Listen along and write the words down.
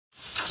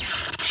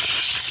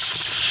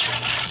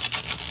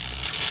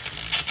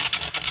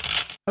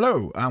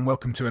Hello and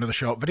welcome to another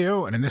short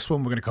video, and in this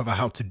one we're going to cover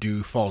how to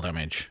do fall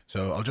damage.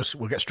 So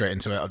we'll get straight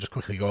into it. I'll just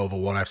quickly go over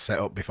what I've set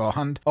up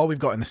beforehand. All we've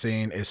got in the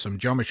scene is some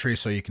geometry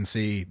so you can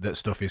see that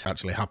stuff is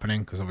actually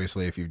happening, because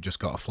obviously if you've just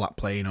got a flat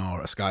plane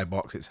or a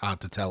skybox it's hard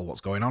to tell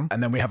what's going on.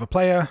 And then we have a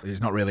player. He's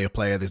not really a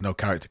player, there's no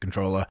character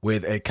controller,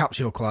 with a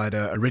capsule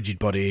collider, a rigid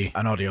body,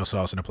 an audio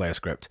source and a player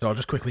script. So I'll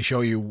just quickly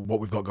show you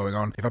what we've got going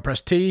on. If I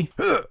press T,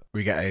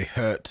 we get a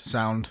hurt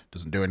sound,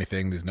 doesn't do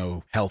anything, there's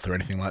no health or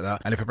anything like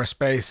that. And if I press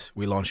space,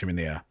 we launch him in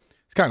the air.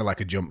 It's kind of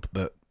like a jump,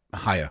 but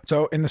higher.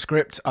 So in the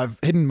script, I've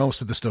hidden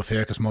most of the stuff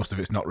here because most of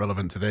it's not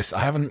relevant to this. I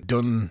haven't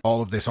done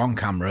all of this on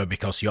camera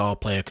because your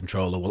player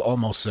controller will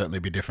almost certainly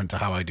be different to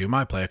how I do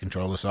my player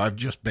controller. So I've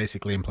just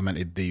basically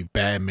implemented the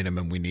bare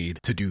minimum we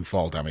need to do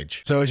fall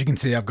damage. So as you can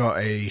see, I've got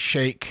a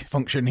shake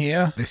function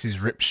here. This is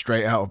ripped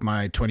straight out of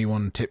my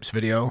 21 tips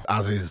video,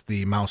 as is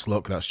the mouse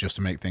look. That's just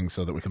to make things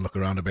so that we can look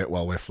around a bit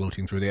while we're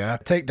floating through the air.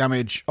 Take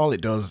damage, all it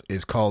does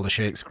is call the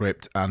shake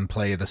script and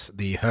play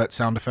the hurt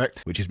sound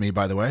effect, which is me,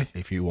 by the way.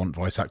 If you want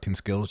voice acting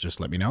skills, just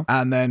let me know.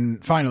 And then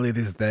finally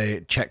there's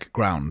the check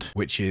ground,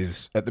 which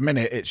is, at the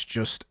minute, it's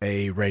just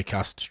a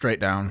raycast straight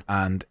down,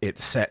 and it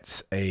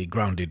sets a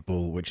grounded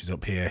bool, which is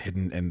up here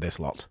hidden in this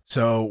lot.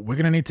 So we're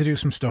going to need to do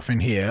some stuff in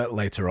here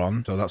later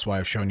on, so that's why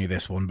I've shown you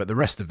this one, but the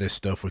rest of this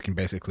stuff we can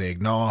basically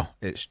ignore.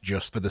 It's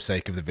just for the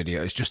sake of the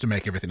video. It's just to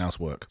make everything else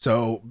work.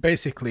 So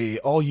basically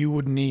all you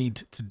would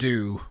need to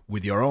do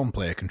with your own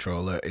player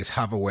controller is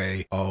have a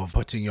way of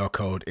putting your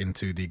code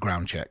into the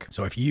ground check.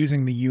 So if you're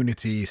using the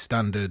Unity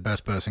standard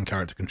first person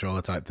character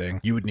controller type thing,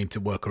 you would need to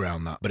work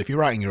around that. But if you're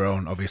writing your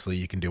own, obviously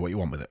you can do what you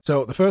want with it.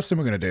 So the first thing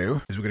we're going to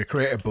do is we're going to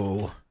create a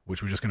bool,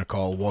 which we're just going to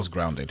call was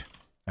grounded.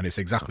 And it's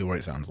exactly what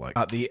it sounds like.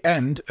 At the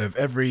end of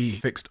every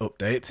fixed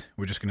update,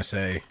 we're just going to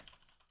say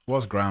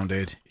was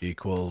grounded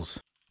equals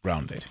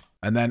grounded.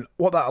 And then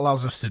what that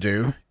allows us to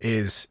do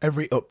is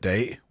every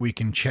update, we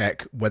can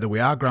check whether we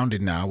are grounded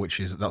now,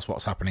 that's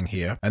what's happening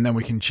here. And then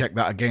we can check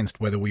that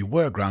against whether we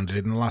were grounded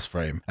in the last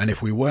frame. And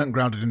if we weren't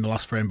grounded in the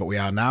last frame, but we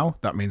are now,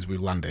 that means we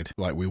landed.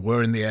 Like we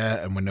were in the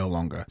air and we're no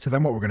longer. So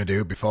then what we're going to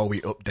do before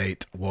we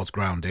update was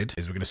grounded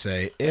is we're going to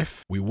say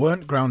if we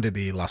weren't grounded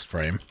the last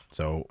frame,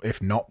 so if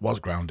not was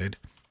grounded,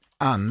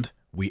 and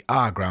we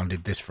are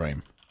grounded this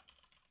frame.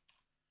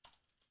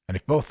 And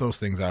if both those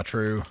things are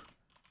true,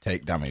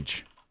 take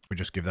damage. We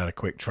just give that a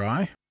quick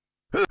try.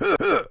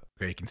 Okay,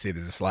 you can see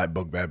there's a slight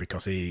bug there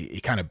because he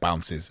kind of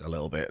bounces a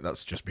little bit.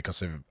 That's just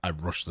because I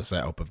rushed the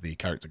setup of the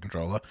character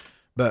controller.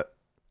 But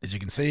as you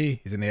can see,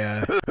 he's in the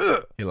air,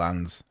 he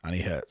lands, and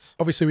he hurts.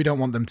 Obviously, we don't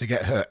want them to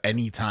get hurt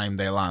any time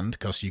they land,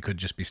 because you could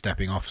just be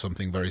stepping off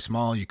something very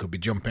small, you could be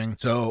jumping.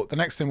 So the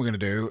next thing we're going to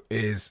do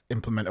is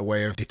implement a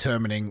way of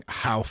determining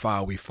how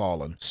far we've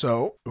fallen.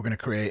 So we're going to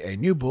create a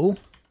new bool,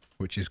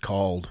 which is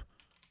called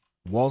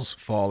was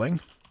falling.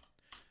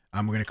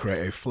 And we're going to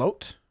create a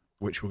float,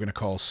 which we're going to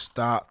call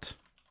start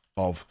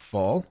of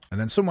fall. And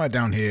then somewhere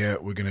down here,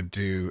 we're going to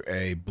do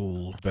a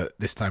bool, but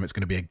this time it's going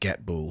to be a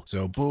get bool.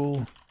 So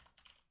bool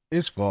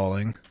is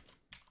falling,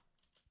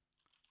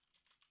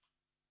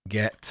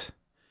 get,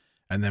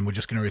 and then we're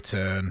just going to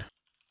return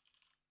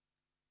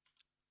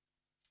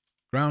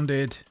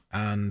grounded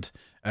and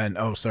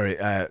oh, sorry,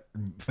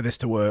 for this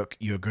to work,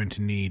 you're going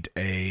to need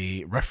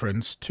a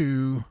reference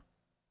to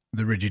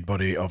the rigid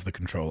body of the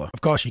controller.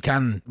 Of course, you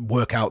can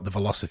work out the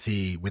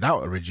velocity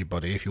without a rigid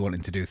body if you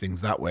wanted to do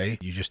things that way.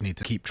 You just need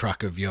to keep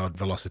track of your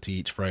velocity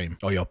each frame,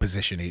 or your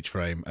position each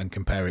frame, and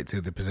compare it to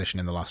the position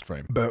in the last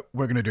frame. But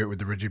we're going to do it with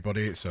the rigid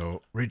body.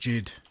 So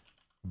rigid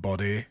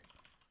body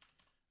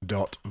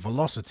dot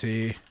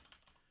velocity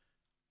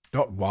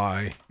dot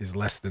y is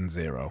less than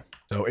 0.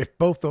 So if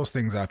both those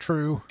things are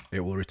true,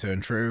 it will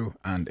return true,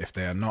 and if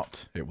they are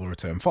not, it will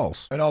return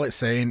false. And all it's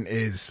saying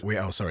is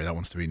that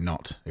wants to be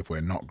not, if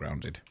we're not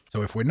grounded.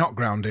 So if we're not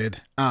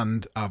grounded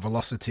and our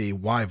velocity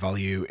y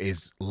value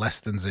is less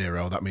than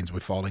 0, that means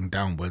we're falling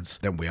downwards,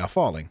 then we are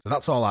falling. So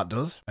that's all that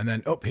does. And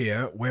then up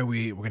here, where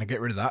we're going to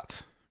get rid of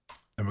that,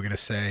 and we're going to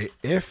say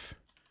if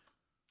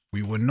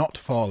we were not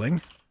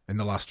falling in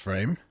the last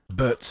frame,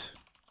 but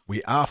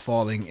we are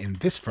falling in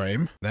this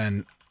frame,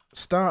 then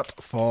start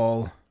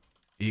fall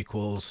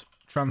equals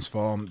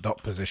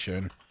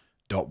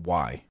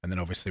transform.position.y. And then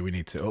obviously we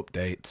need to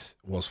update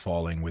was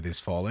falling with is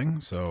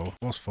falling. So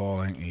was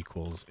falling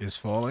equals is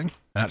falling.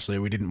 And actually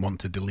we didn't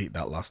want to delete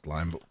that last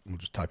line, but we'll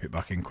just type it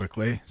back in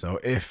quickly. So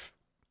if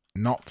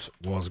not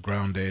was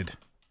grounded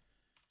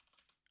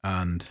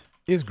and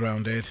is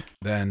grounded,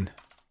 then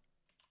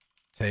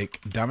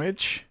take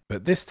damage.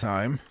 But this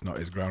time, not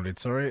is grounded,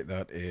 sorry,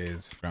 that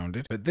is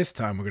grounded. But this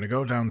time we're going to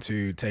go down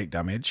to take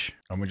damage,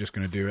 and we're just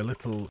going to do a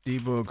little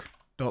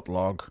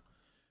debug.log,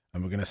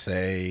 and we're going to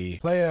say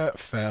player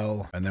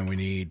fell, and then we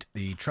need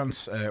the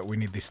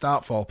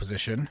start fall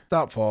position,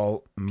 start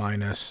fall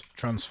minus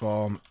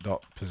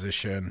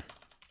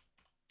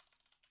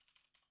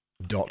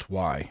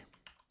transform.position.y.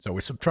 So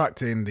we're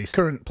subtracting the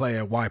current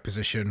player Y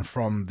position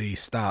from the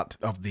start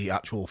of the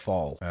actual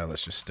fall.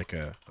 Let's just stick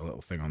a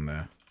little thing on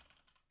there.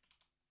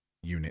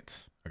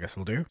 Units, I guess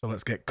we'll do. So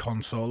let's get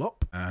console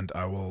up, and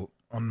I will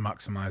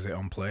unmaximize it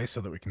on play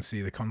so that we can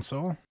see the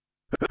console.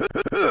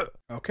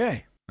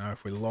 Okay, now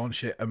if we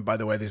launch it, and by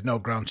the way, there's no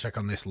ground check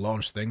on this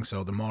launch thing,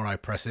 so the more I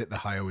press it, the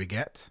higher we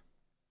get.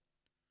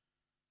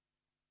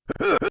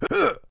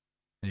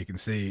 You can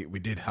see we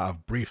did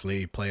have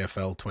briefly player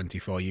fell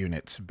 24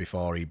 units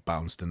before he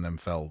bounced and then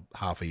fell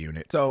half a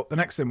unit. So the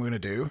next thing we're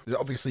going to do is,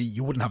 obviously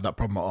you wouldn't have that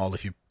problem at all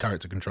if your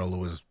character controller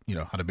was, you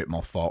know, had a bit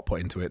more thought put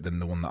into it than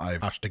the one that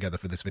I've hashed together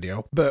for this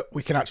video. But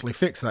we can actually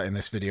fix that in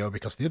this video,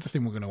 because the other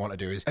thing we're going to want to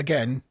do is,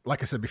 again,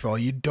 like I said before,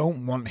 you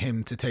don't want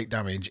him to take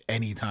damage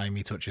anytime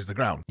he touches the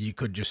ground. You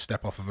could just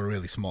step off of a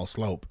really small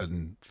slope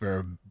and for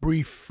a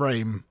brief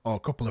frame or a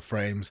couple of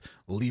frames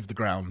leave the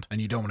ground, and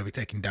you don't want to be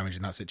taking damage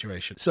in that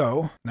situation.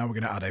 So now we're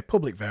going to add a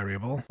public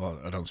variable. Well,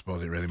 I don't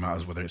suppose it really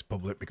matters whether it's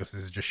public because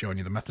this is just showing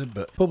you the method,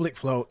 but public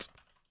float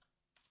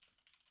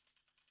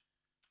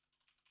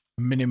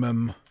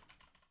minimum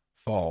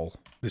fall.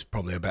 There's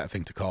probably a better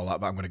thing to call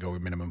that, but I'm going to go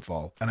with minimum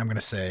fall. And I'm going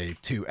to say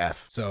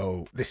 2F.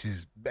 So this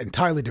is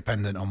entirely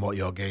dependent on what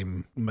your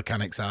game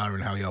mechanics are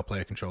and how your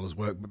player controllers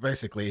work. But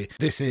basically,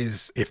 this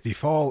is, if the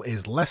fall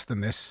is less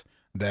than this,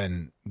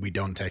 then we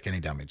don't take any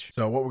damage.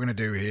 So what we're going to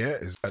do here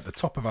is, at the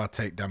top of our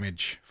take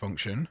damage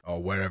function,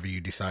 or wherever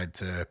you decide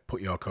to put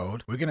your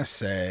code, we're going to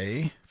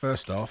say,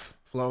 first off,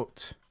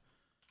 float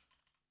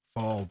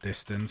fall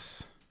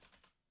distance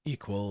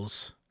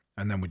equals,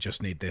 and then we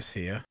just need this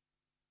here.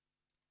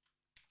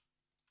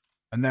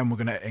 And then we're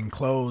going to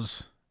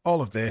enclose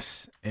all of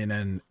this in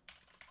an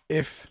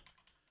if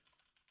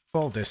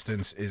fall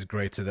distance is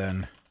greater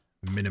than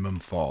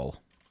minimum fall.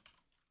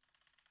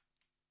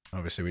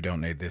 Obviously, we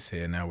don't need this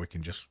here now. We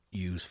can just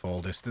use fall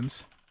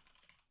distance.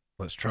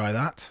 Let's try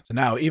that. So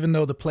now, even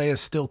though the player's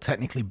still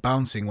technically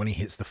bouncing when he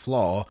hits the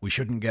floor, we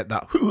shouldn't get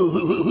that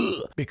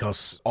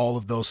because all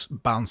of those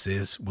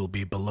bounces will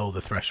be below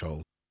the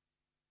threshold.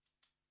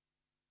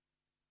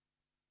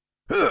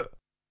 There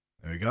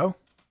we go.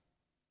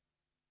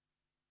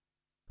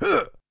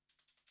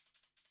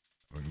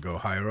 We can go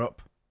higher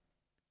up.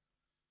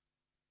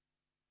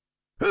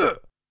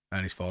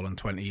 And he's fallen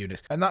 20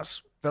 units. And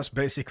that's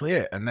basically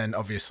it. And then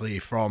obviously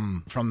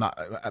from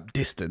that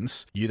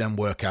distance, you then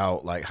work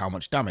out like how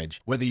much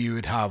damage. Whether you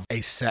would have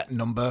a set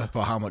number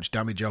for how much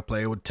damage your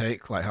player would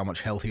take, like how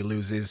much health he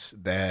loses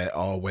there,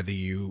 or whether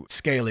you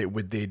scale it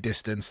with the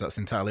distance, that's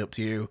entirely up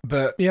to you.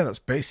 But yeah, that's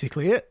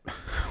basically it.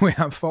 We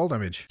have fall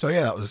damage. So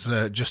yeah, that was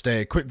just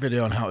a quick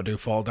video on how to do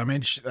fall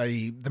damage.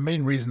 The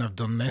main reason I've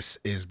done this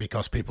is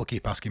because people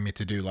keep asking me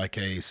to do like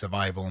a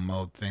survival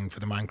mode thing for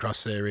the Minecraft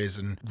series,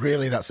 and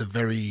really that's a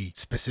very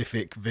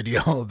specific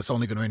video that's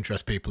only going to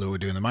interest people who are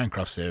doing the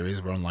Minecraft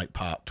series. We're on like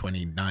part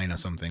 29 or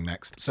something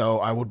next. So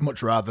I would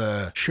much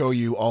rather show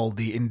you all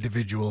the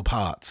individual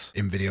parts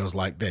in videos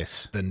like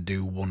this than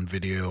do one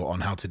video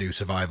on how to do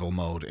survival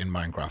mode in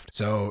Minecraft.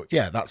 So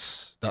yeah,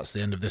 that's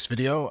the end of this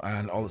video,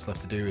 and all that's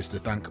left to do is to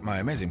thank my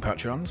amazing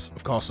Patreons.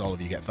 Of course, all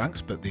of you get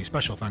thanks, but the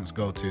special thanks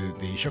go to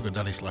the Sugar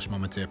Daddy /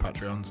 Mama Tier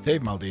Patreons,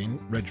 Dave Maldine,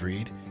 Reg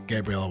Reed,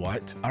 Gabriella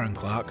White, Aaron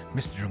Clark,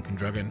 Mr. Drunken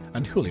Dragon,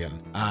 and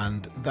Julian.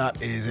 And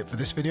that is it for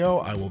this video.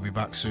 I will be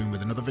back soon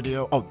with another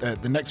video. Oh,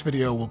 the next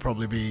video will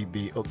probably be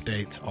the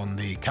update on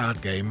the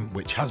card game,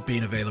 which has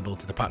been available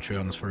to the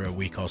Patreons for a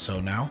week or so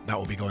now. That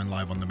will be going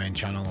live on the main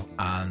channel,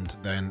 and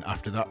then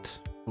after that,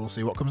 we'll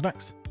see what comes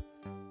next.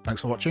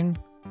 Thanks for watching,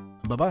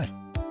 and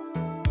bye-bye.